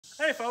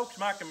Hey folks,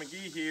 Micah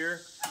McGee here.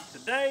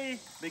 Today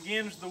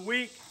begins the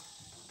week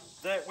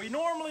that we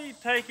normally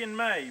take in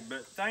May,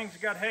 but things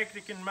got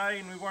hectic in May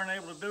and we weren't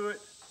able to do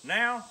it.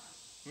 Now,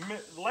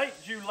 late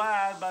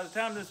July, by the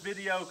time this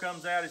video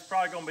comes out, it's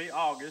probably gonna be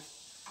August.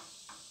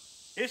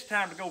 It's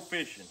time to go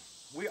fishing.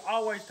 We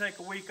always take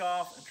a week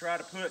off and try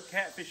to put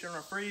catfish in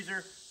our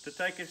freezer to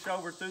take us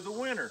over through the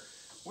winter.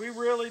 We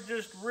really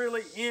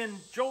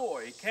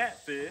enjoy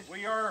catfish.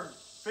 We are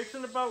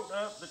fixing the boat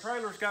up. The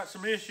trailer's got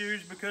some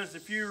issues because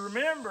if you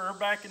remember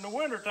back in the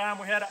winter time,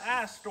 we had an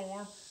ice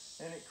storm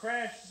and it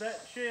crashed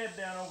that shed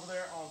down over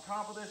there on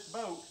top of this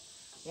boat.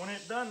 When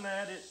it done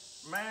that, it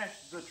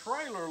mashed the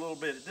trailer a little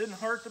bit. It didn't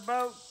hurt the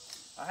boat.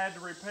 I had to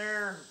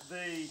repair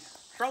the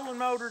trolling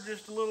motor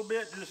just a little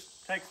bit,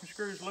 just take some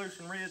screws loose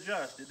and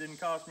readjust. It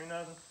didn't cost me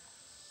nothing.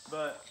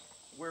 But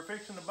we're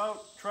fixing the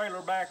boat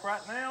trailer back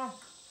right now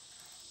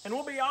and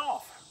we'll be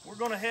off. We're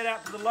gonna head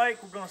out to the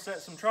lake. We're gonna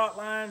set some trot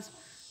lines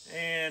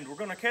and we're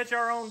gonna catch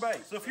our own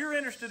bait. So if you're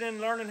interested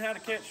in learning how to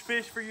catch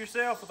fish for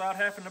yourself without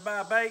having to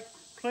buy bait,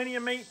 plenty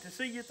of meat to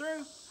see you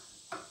through,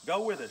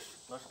 go with us.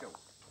 Let's go.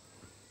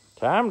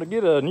 Time to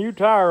get a new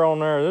tire on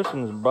there. This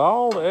one's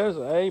bald as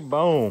a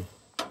bone.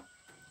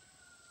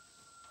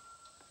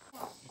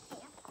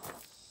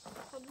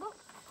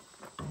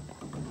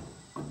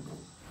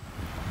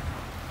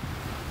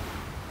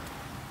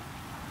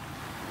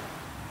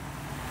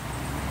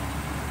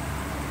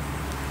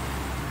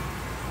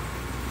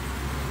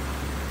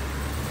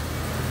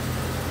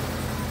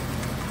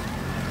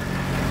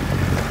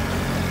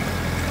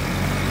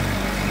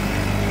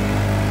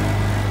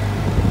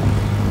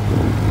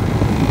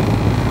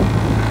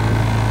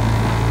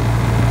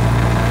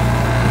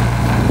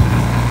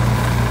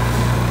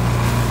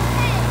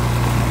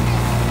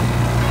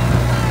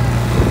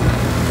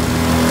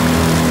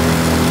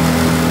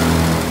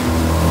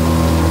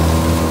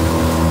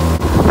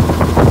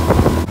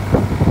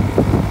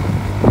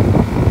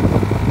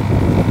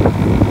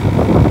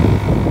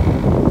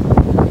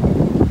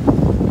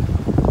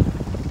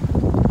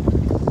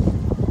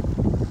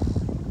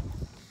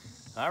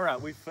 All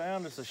right, we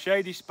found us a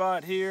shady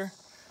spot here.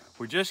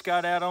 We just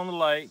got out on the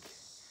lake.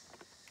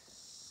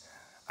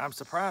 I'm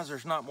surprised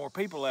there's not more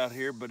people out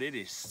here, but it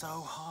is so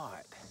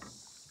hot,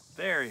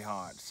 very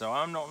hot. So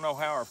I don't know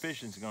how our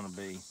fishing's gonna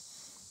be,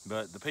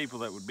 but the people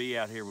that would be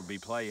out here would be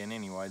playing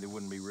anyway. They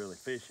wouldn't be really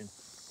fishing,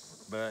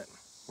 but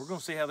we're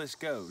gonna see how this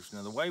goes.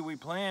 Now, the way we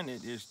planned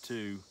it is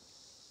to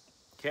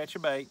catch a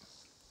bait,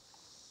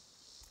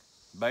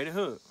 bait a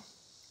hook,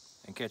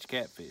 and catch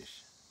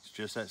catfish. It's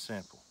just that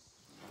simple.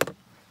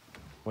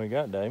 What you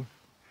got, Dave?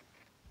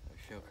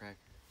 A shell cracker.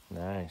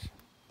 Nice.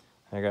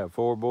 I got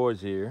 4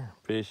 boys here,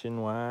 fishing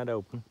wide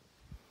open,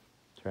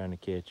 trying to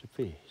catch a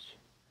fish.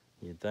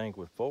 You'd think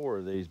with 4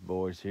 of these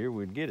boys here,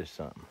 we'd get us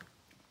something.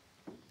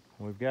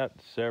 We've got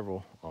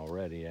several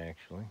already,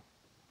 actually.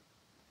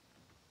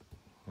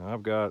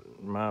 I've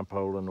got my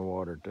pole in the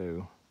water,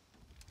 too.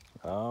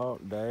 Oh,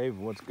 Dave,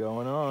 what's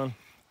going on?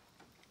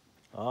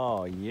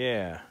 Oh,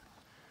 yeah.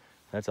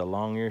 That's a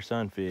long-ear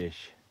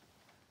sunfish.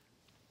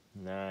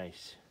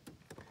 Nice.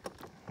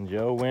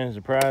 Joe wins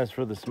the prize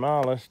for the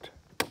smallest.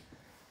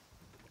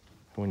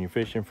 When you're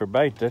fishing for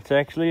bait, that's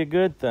actually a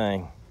good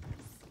thing.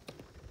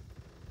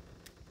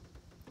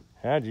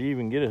 How'd you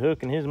even get a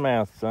hook in his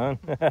mouth, son?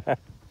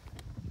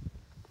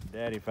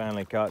 Daddy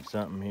finally caught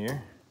something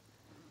here.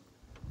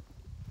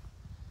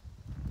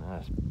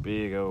 Nice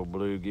big old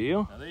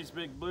bluegill. Now these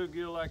big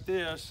bluegill like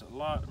this,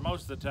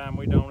 most of the time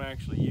we don't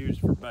actually use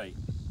for bait.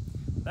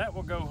 That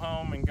will go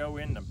home and go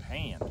in the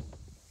pan.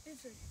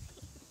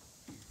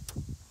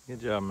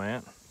 Good job,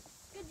 Matt.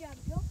 Good job,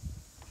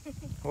 Joe.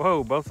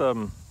 Whoa, both of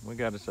them. We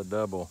got us a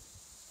double.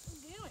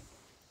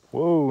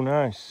 Whoa,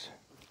 nice.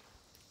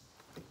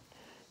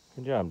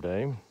 Good job,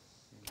 Dave.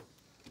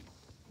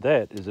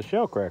 That is a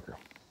shell cracker,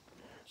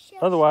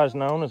 otherwise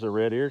known as a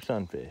red-eared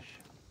sunfish.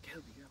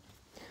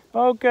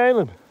 Oh,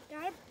 Caleb,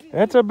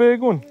 that's a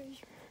big one.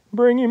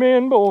 Bring him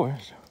in,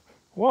 boys.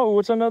 Whoa,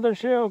 it's another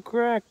shell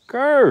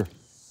cracker.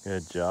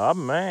 Good job,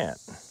 Matt.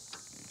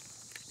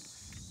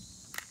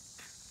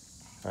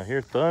 I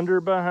hear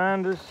thunder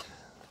behind us.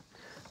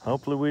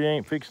 Hopefully we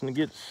ain't fixing to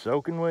get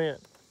soaking wet.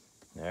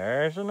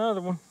 There's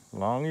another one,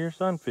 long-eared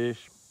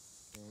sunfish.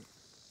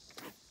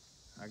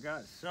 I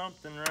got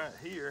something right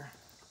here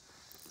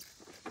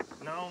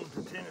known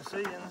to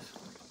Tennesseans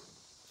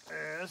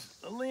as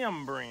a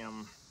limb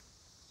brim.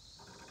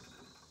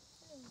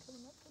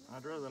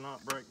 I'd rather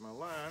not break my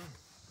line.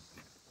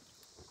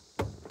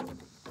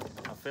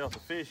 I felt a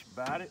fish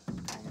bite it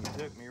and he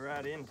took me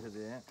right into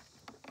that.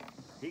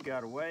 He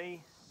got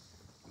away,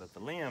 but the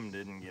limb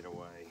didn't get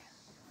away.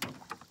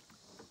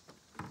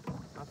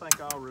 I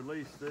think I'll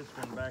release this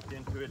one back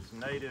into its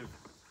native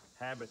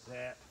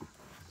habitat.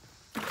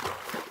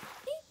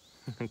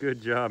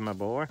 Good job, my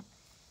boy.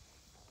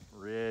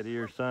 Red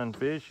ear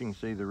sunfish, you can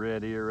see the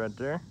red ear right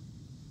there.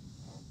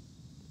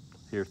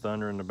 Hear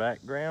thunder in the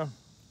background,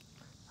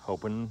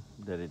 hoping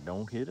that it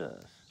don't hit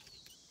us.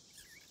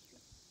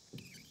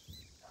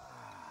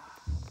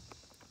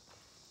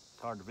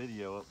 It's hard to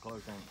video up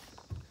close, ain't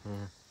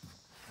it?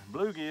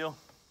 bluegill.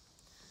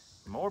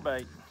 More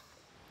bait.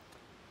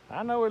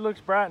 I know it looks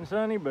bright and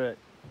sunny, but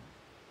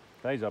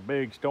there's a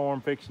big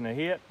storm fixing to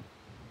hit.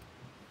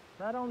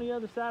 Right on the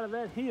other side of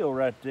that hill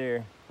right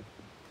there.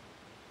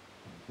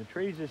 The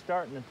trees are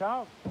starting to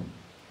talk.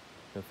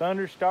 The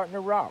thunder's starting to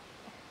rock.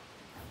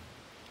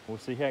 We'll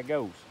see how it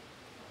goes.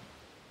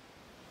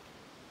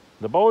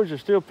 The boys are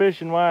still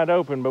fishing wide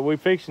open, but we're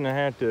fixing to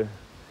have to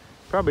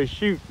probably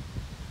shoot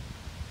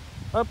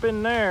up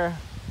in there.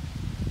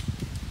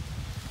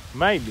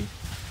 Maybe.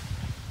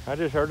 I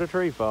just heard a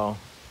tree fall.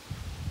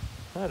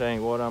 That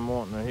ain't what I'm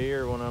wanting to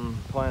hear when I'm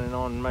planning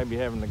on maybe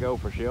having to go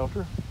for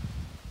shelter.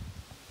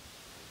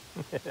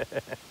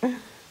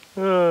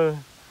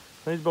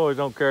 These boys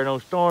don't care no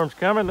storms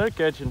coming. They're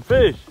catching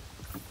fish.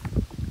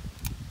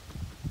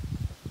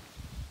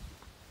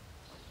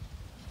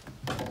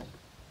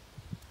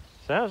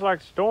 Sounds like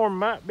the storm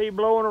might be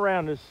blowing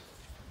around us.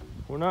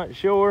 We're not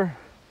sure.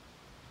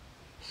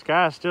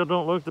 Sky still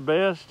don't look the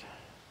best.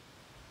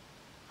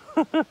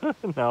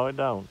 No, it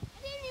don't.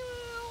 I didn't even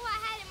know I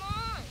had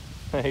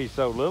him on. He's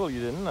so little you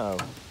didn't know.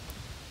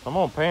 I'm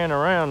gonna pan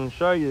around and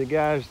show you the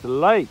guys the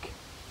lake.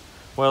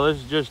 Well, this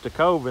is just a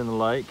cove in the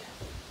lake.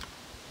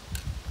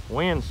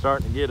 Wind's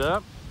starting to get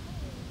up.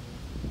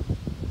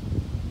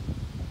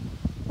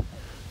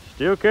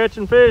 Still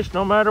catching fish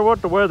no matter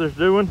what the weather's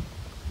doing.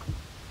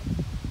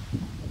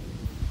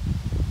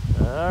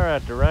 All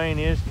right, the rain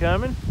is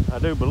coming, I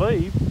do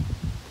believe.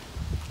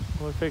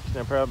 We're fixing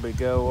to probably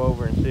go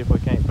over and see if we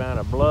can't find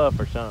a bluff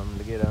or something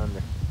to get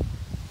under.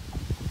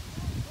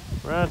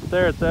 Right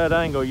there at that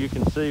angle, you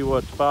can see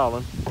what's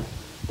falling.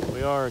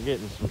 We are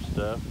getting some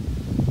stuff.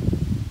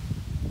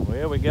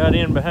 Well, we got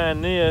in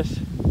behind this,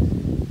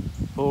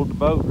 pulled the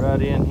boat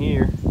right in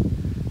here,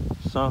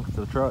 sunk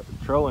the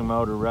trolling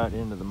motor right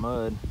into the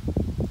mud.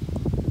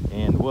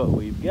 And what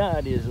we've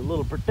got is a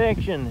little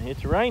protection.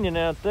 It's raining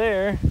out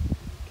there.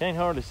 Can't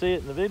hardly see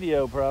it in the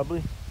video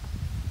probably.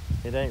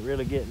 It ain't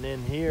really getting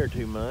in here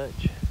too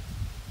much.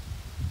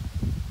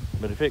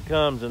 But if it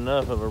comes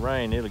enough of a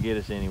rain, it'll get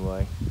us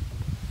anyway.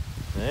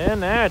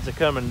 And now it's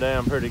coming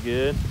down pretty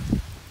good.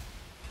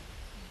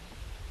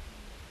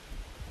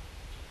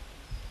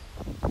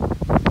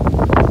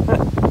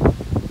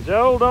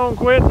 Joel don't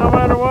quit no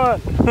matter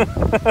what.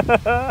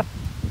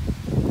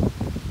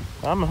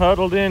 I'm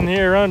huddled in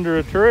here under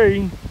a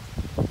tree.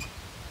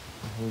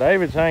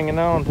 David's hanging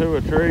on to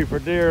a tree for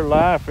dear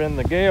life in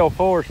the gale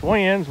force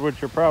winds,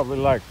 which are probably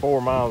like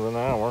 4 miles an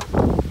hour.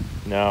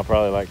 No,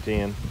 probably like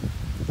 10.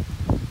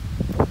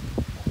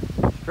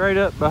 Straight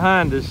up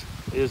behind us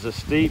is a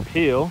steep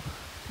hill,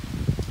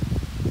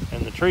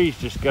 and the trees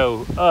just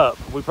go up.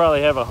 We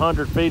probably have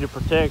 100 feet of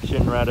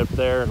protection right up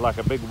there, like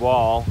a big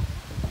wall.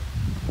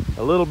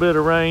 A little bit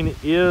of rain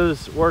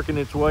is working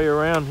its way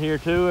around here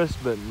to us,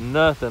 but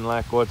nothing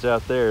like what's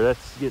out there.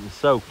 That's getting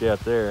soaked out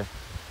there.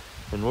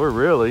 And we're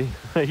really,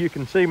 you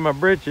can see my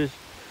britches,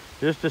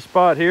 just a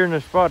spot here and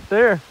a spot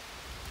there.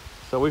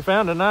 So we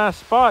found a nice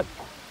spot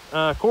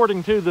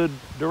according to the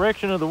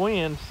direction of the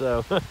wind.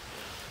 So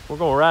we're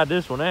gonna ride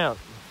this one out.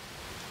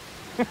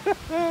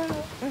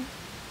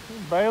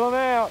 Bailing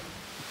out.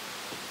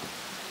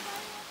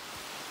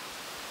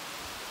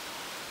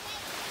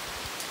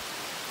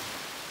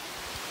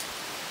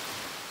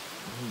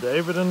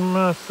 David and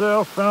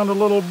myself found a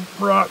little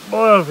rock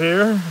bluff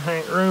here.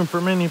 Ain't room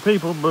for many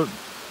people, but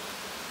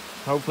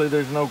hopefully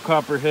there's no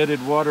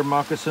copper-headed water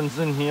moccasins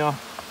in here.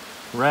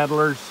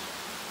 Rattlers.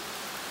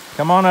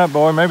 Come on up,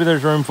 boy. Maybe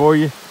there's room for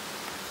you.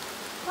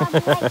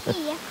 Right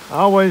here.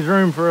 Always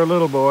room for a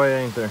little boy,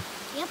 ain't there?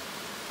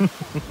 Yep.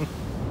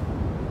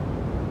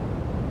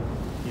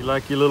 You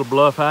like your little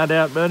bluff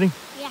hideout, buddy?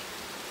 Yeah.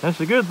 That's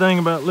the good thing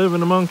about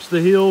living amongst the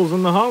hills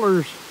and the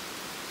hollers.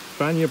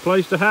 Find you a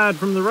place to hide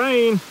from the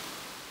rain.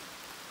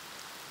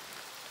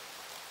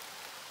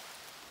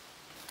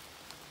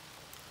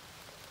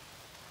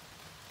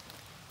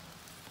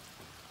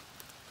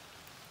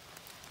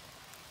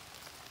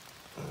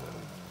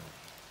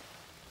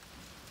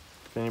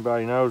 If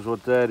anybody knows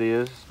what that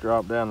is,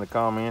 drop down in the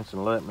comments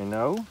and let me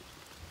know.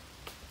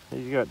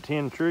 He's got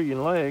 10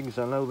 trillion legs,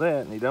 I know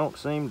that, and he don't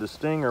seem to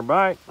sting or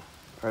bite,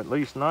 or at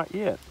least not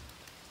yet.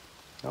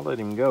 I'll let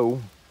him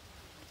go.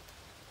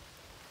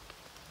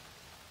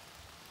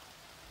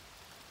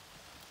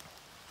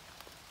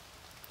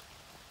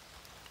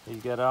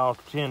 He's got all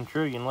 10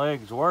 trillion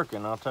legs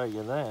working, I'll tell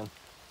you that.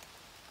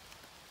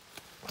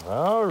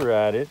 All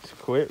right, it's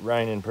quit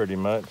raining pretty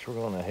much. We're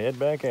gonna head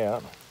back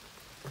out.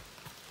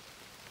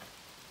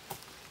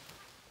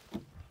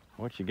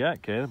 What you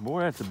got, Caleb?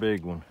 Boy, that's a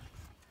big one.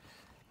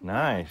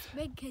 Nice.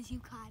 Big because you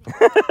caught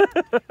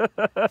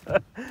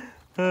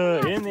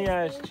it. In the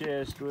ice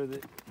chest with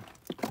it.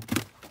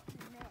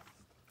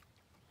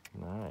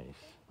 Nice.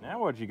 Now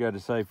what you got to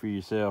say for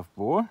yourself,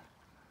 boy?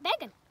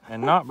 Big.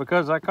 And not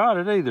because I caught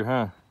it either,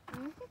 huh?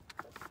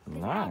 Mm-hmm.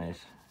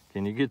 Nice.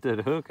 Can you get that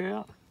hook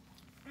out?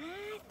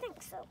 I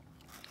think so.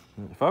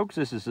 Folks,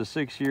 this is a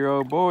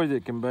 6-year-old boy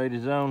that can bait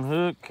his own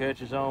hook, catch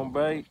his own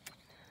bait,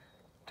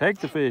 take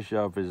the fish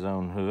off his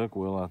own hook.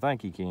 Well, I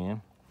think he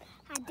can.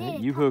 I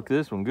did. You hooked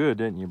this one good,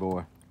 didn't you,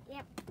 boy?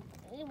 Yep.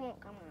 He won't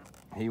come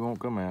out. He won't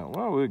come out.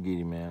 Well, we'll get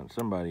him out.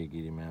 Somebody will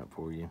get him out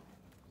for you.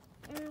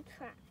 I'll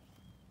try.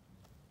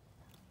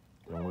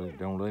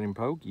 Don't let him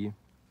poke you.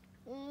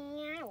 Yeah,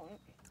 I won't.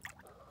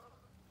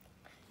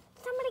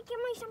 Somebody give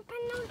me some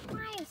pen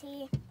pliers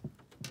here.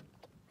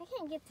 I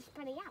can't get this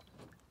putty out.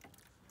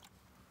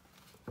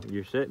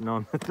 You're sitting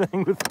on the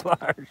thing with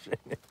pliers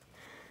in it.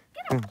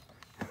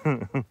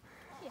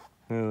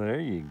 Well, there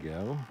you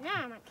go. Now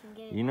I can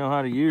get it. You know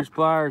how to use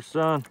pliers,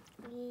 son?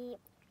 Yep.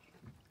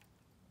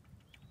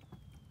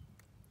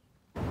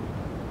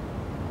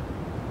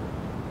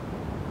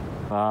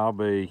 I'll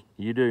be.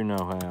 You do know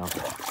how.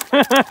 Whoa.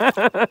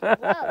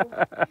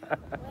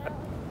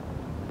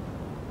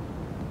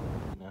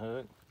 The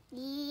hook?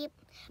 Yep.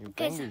 Your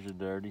Because- fingers are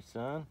dirty,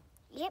 son.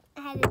 Yep.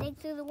 I had to dig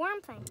through the worm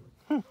thing.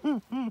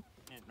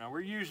 Now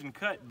we're using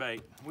cut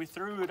bait. We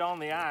threw it on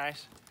the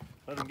ice,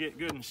 let them get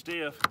good and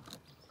stiff,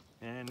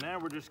 and now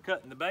we're just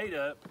cutting the bait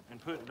up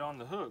and putting it on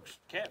the hooks.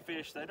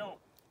 Catfish, it don't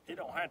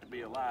have to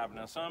be alive.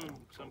 Now some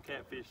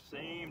catfish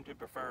seem to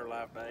prefer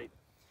live bait,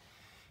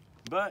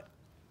 but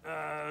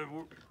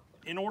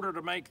in order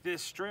to make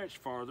this stretch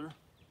farther,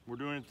 we're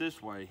doing it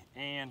this way.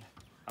 And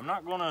I'm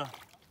not gonna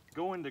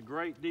go into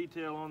great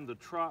detail on the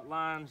trot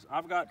lines.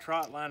 I've got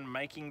trot line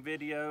making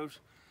videos.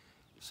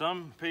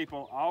 Some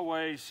people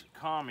always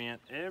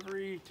comment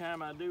every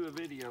time I do a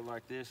video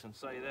like this and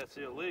say that's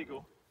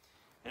illegal.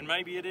 And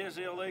maybe it is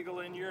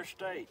illegal in your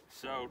state.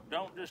 So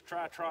don't just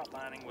try trot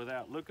lining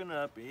without looking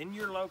up in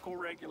your local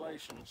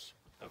regulations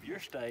of your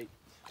state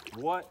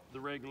what the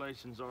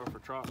regulations are for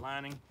trot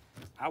lining.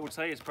 I would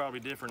say it's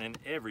probably different in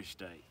every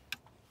state.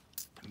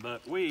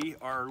 But we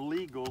are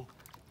legal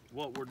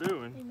what we're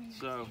doing.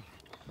 So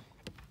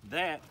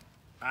that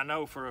I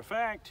know for a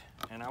fact,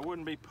 and I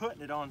wouldn't be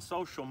putting it on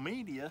social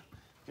media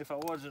if I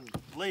wasn't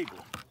legal.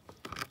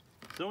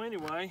 So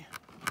anyway,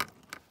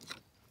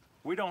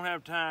 we don't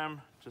have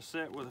time to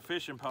sit with a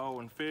fishing pole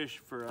and fish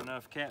for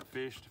enough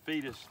catfish to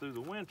feed us through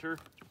the winter.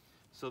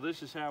 So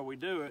this is how we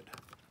do it,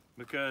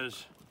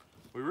 because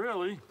we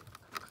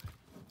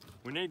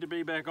need to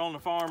be back on the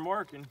farm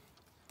working.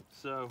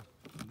 So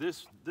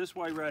this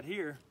way right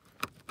here,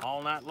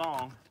 all night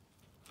long,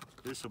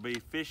 this will be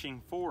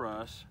fishing for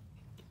us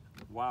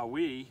while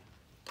we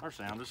are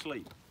sound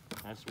asleep.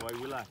 That's the way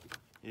we like it.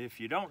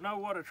 If you don't know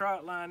what a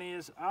trot line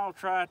is, I'll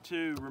try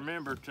to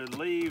remember to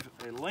leave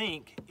a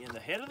link in the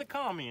head of the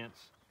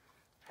comments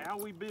how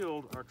we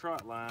build our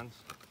trot lines.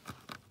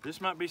 This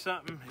might be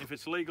something, if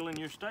it's legal in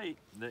your state,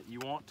 that you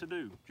want to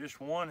do. Just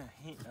one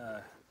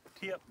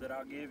tip that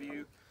I'll give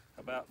you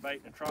about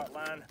baiting a trot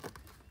line: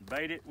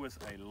 bait it with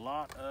a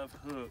lot of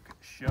hook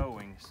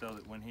showing so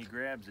that when he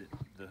grabs it,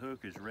 the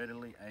hook is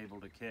readily able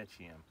to catch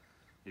him.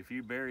 If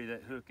you bury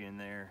that hook in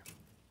there,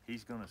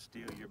 he's gonna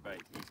steal your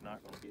bait. He's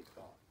not gonna get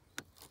caught.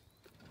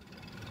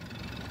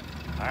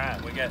 All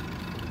right, we got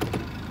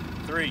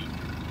 3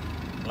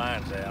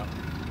 lines out.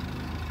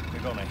 We're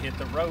gonna hit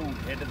the road,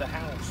 head to the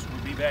house.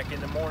 We'll be back in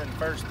the morning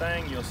first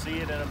thing. You'll see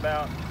it in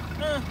about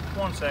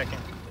 1 second.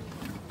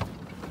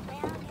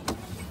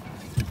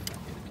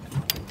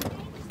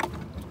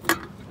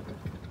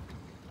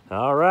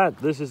 All right,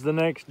 this is the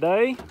next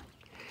day,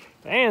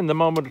 and the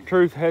moment of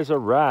truth has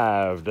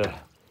arrived.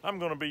 I'm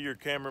gonna be your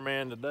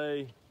cameraman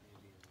today,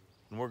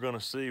 and we're gonna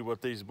see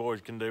what these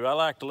boys can do. I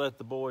like to let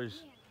the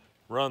boys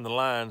run the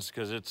lines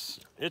because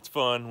it's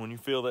fun when you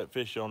feel that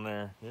fish on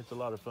there. It's a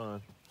lot of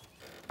fun.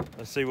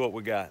 Let's see what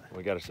we got.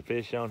 We got a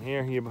fish on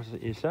here,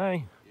 you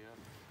say? Yeah.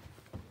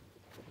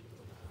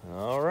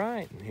 All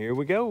right, here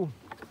we go.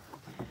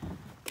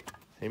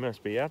 He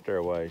must be out there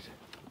a ways.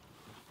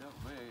 It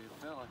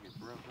felt like it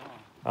broke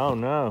off. Oh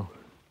no.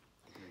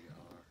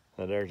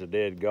 Now, there's a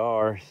dead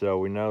gar, so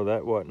we know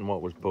that wasn't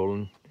what was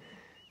pulling.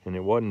 And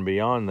it wasn't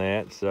beyond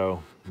that,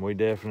 so we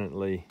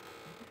definitely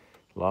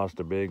lost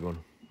a big one.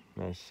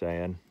 That's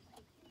sad.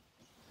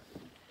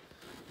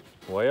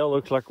 Well,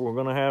 looks like we're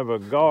gonna have a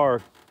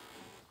gar,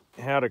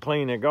 how to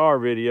clean a gar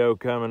video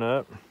coming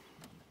up.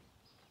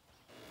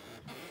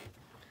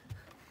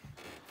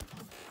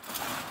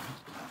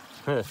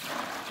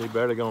 He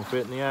barely gonna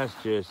fit in the ice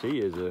chest. He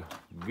is a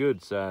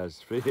good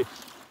sized fish.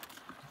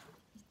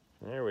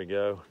 There we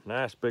go.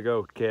 Nice big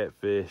old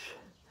catfish.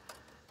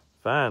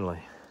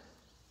 Finally.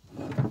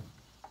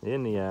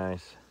 In the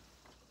ice.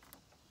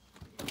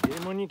 Get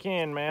him when you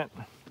can, Matt.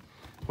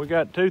 We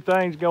got 2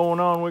 things going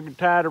on. We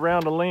tied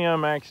around a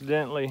limb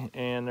accidentally,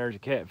 and there's a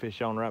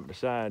catfish on right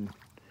beside.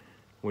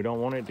 We don't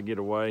want it to get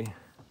away.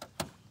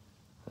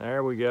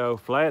 There we go,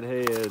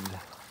 flathead.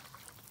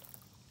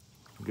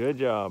 Good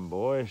job,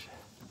 boys.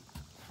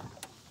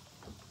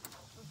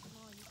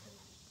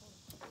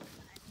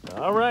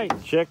 All right,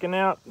 checking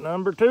out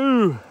number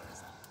 2.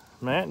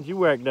 Matt, did you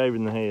whack Dave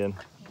in the head?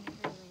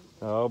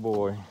 Oh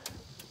boy.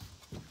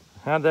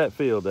 How'd that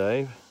feel,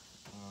 Dave?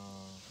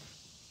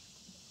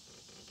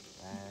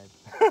 Bad.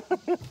 Yeah,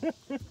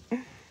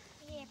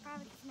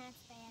 probably Matt's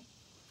bad.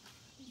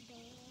 He's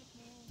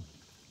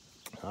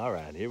bad. All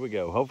right, here we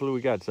go. Hopefully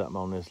we got something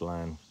on this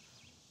line.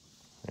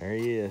 There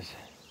he is.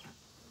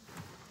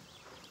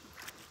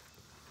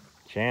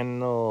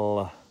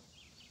 channel.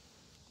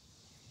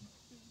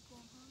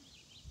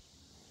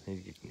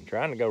 He's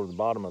trying to go to the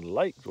bottom of the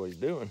lake is what he's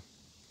doing.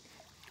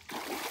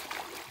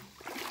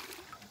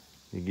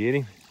 You get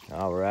him?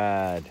 All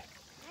right.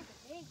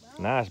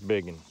 Nice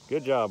big one.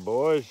 Good job,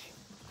 boys.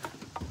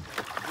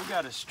 We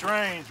got a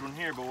strange one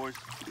here, boys.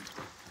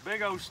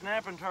 Big old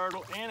snapping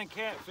turtle and a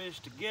catfish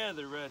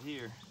together right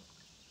here.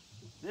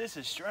 This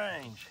is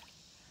strange.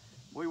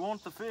 We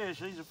want the fish.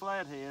 He's a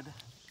flathead.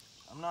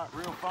 I'm not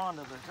real fond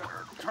of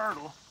the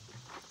turtle.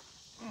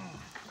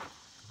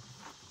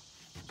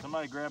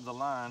 Somebody grab the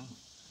line.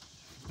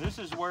 This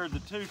is where the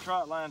two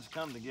trot lines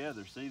come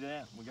together. See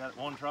that? We got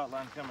one trot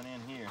line coming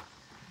in here.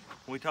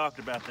 We talked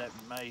about that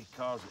may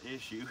cause an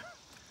issue.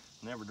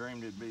 Never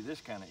dreamed it'd be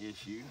this kind of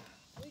issue.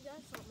 We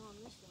got something on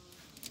this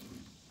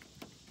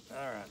one.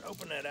 All right,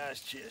 open that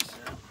ice chest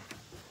up.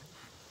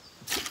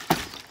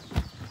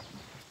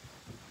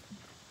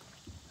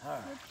 All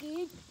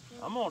right.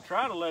 I'm gonna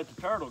try to let the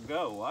turtle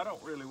go. I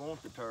don't really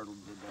want the turtle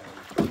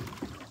today,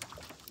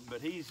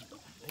 but he's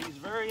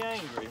very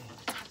angry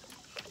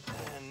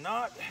and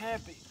not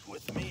happy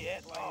with me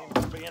at all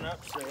for being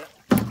upset.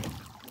 Oh,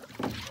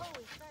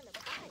 he's trying to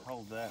bite.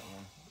 Hold that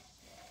one.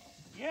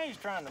 Yeah, he's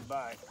trying to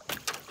bite.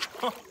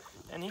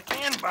 And he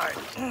can bite.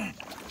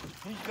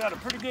 He's got a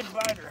pretty good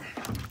biter.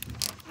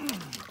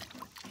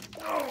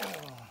 Oh.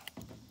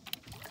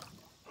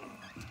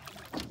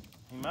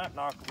 He might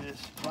knock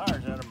this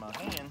pliers out of my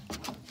hand.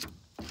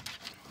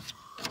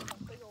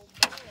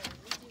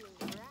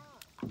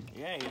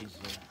 Yeah, he's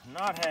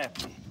not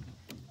happy.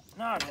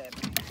 Not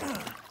happy.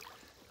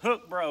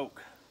 Hook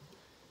broke.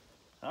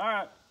 All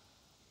right.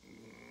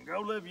 Go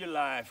live your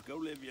life. Go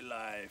live your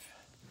life.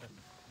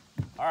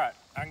 All right,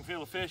 I can feel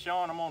the fish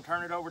on. I'm gonna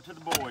turn it over to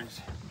the boys.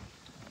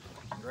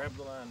 Grab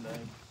the line,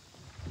 Dave.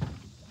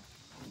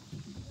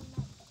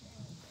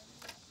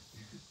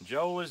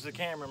 Joel is the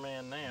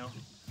cameraman now.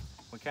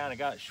 We kind of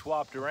got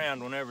swapped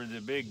around whenever the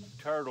big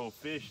turtle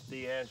fish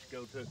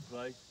fiasco took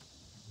place.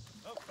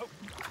 Oh, oh,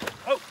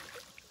 oh,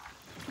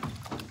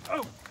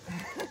 oh.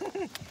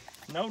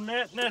 No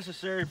net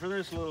necessary for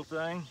this little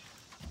thing.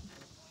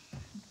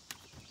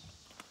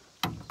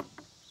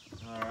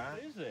 All right,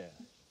 what is that?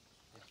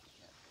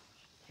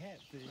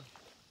 Catfish.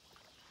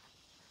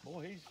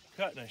 Boy, he's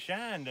cutting a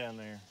shine down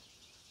there.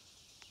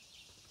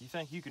 You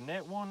think you can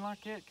net one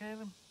like that,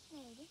 Caleb?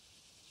 Maybe.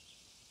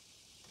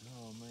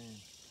 Oh, man.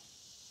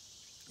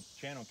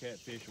 Channel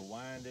catfish will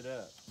wind it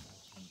up.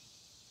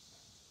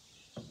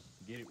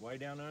 Get it way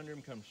down under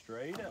him, come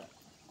straight up.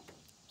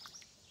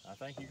 I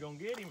think you're gonna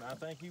get him. I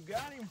think you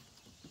got him.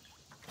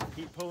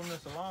 Keep pulling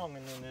this along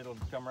and then it'll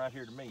come right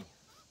here to me.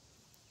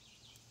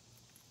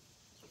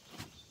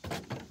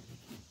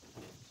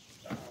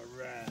 All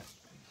right.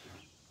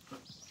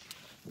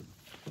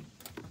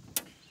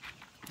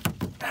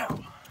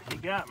 Ow, he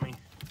got me.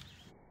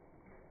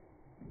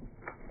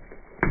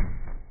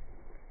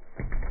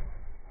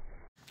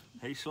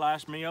 He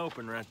sliced me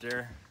open right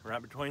there,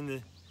 right between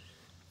the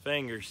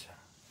fingers.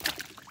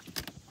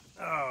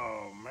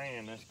 Oh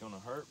man, that's gonna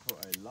hurt for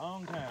a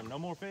long time. No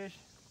more fish?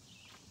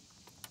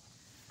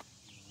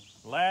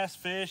 Last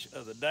fish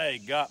of the day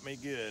got me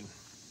good.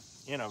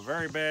 In a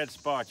very bad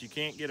spot. You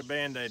can't get a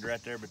Band-Aid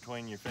right there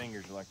between your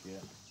fingers like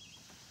that.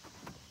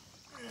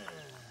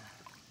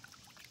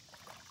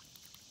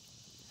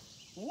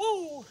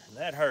 Woo,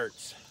 that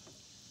hurts.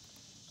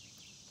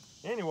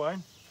 Anyway,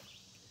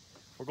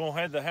 we're gonna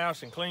head to the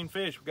house and clean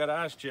fish. We got an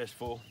ice chest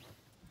full.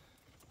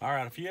 All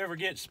right, if you ever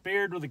get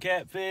speared with a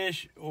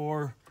catfish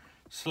or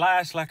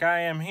sliced like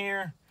I am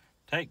here,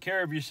 take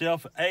care of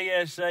yourself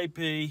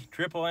ASAP.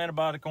 Triple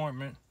antibiotic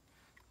ointment.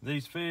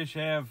 These fish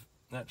have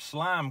that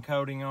slime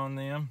coating on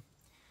them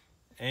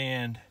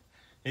and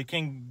it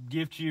can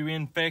get you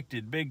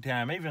infected big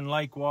time. Even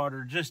lake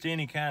water, just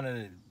any kind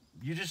of,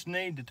 you just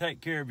need to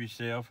take care of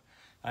yourself.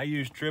 I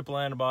use triple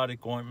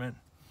antibiotic ointment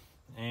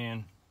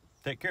and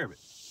take care of it.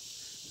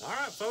 All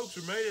right, folks,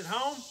 we made it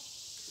home.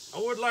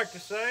 I would like to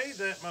say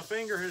that my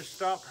finger has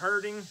stopped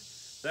hurting.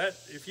 That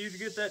if you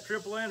get that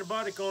triple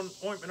antibiotic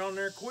ointment on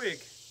there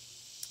quick,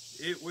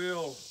 it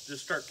will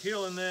just start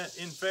killing that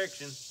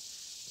infection.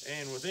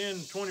 And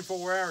within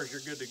 24 hours, you're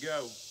good to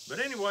go. But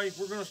anyway,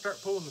 we're gonna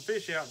start pulling the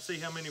fish out and see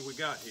how many we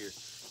got here.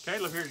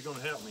 Caleb here is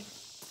gonna help me.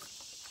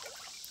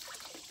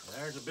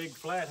 There's a big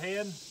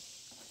flathead.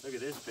 Look at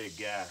this big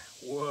guy.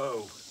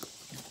 Whoa.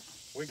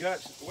 We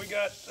got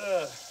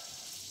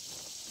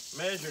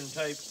measuring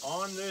tape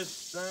on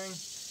this thing.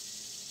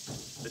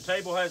 The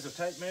table has a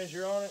tape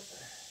measure on it.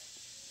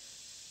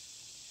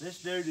 This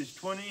dude is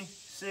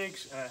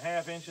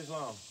 26.5 inches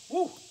long.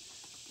 Woo,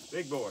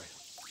 big boy.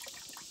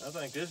 I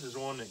think this is the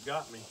one that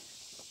got me.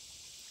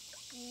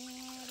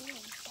 Yeah, it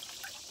is.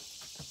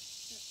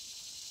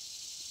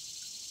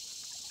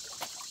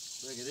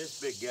 Look at this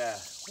big guy.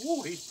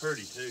 Woo, he's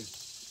pretty too.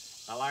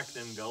 I like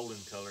them golden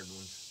colored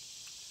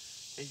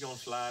ones. He's gonna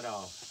slide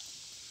off.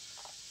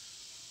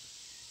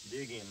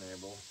 Dig in there,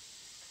 boy.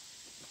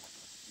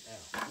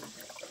 Ow.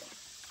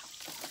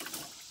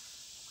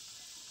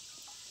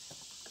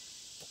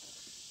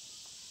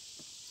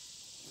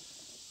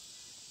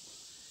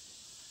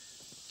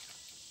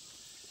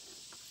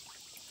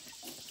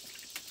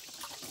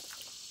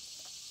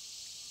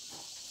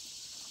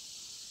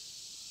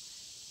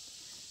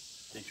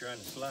 trying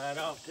to slide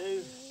off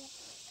too.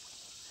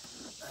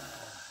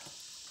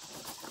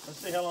 Let's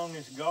see how long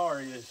this gar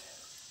is.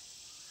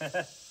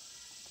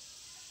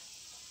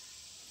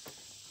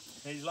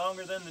 He's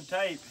longer than the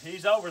tape.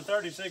 He's over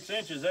 36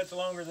 inches. That's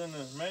longer than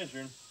the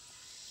measuring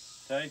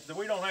tape. So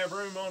we don't have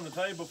room on the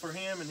table for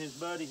him and his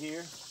buddy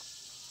here.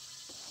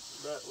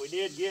 But we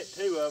did get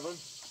 2 of them.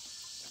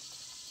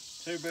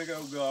 2 big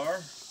old gar.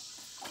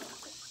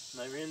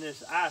 They were in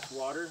this ice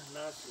water,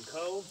 nice and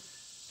cold.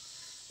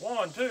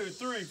 1, 2,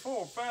 3,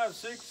 4, 5,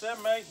 6,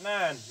 7, 8,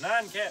 9.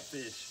 9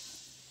 catfish.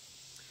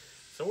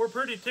 So we're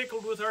pretty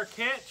tickled with our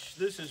catch.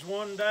 This is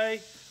one day.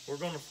 We're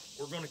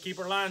gonna keep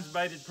our lines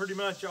baited pretty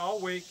much all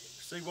week,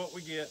 see what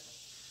we get.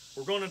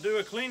 We're gonna do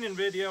a cleaning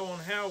video on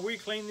how we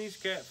clean these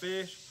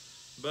catfish,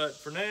 but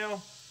for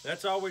now,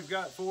 that's all we've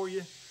got for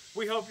you.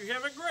 We hope you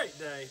have a great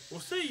day. We'll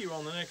see you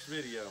on the next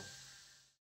video.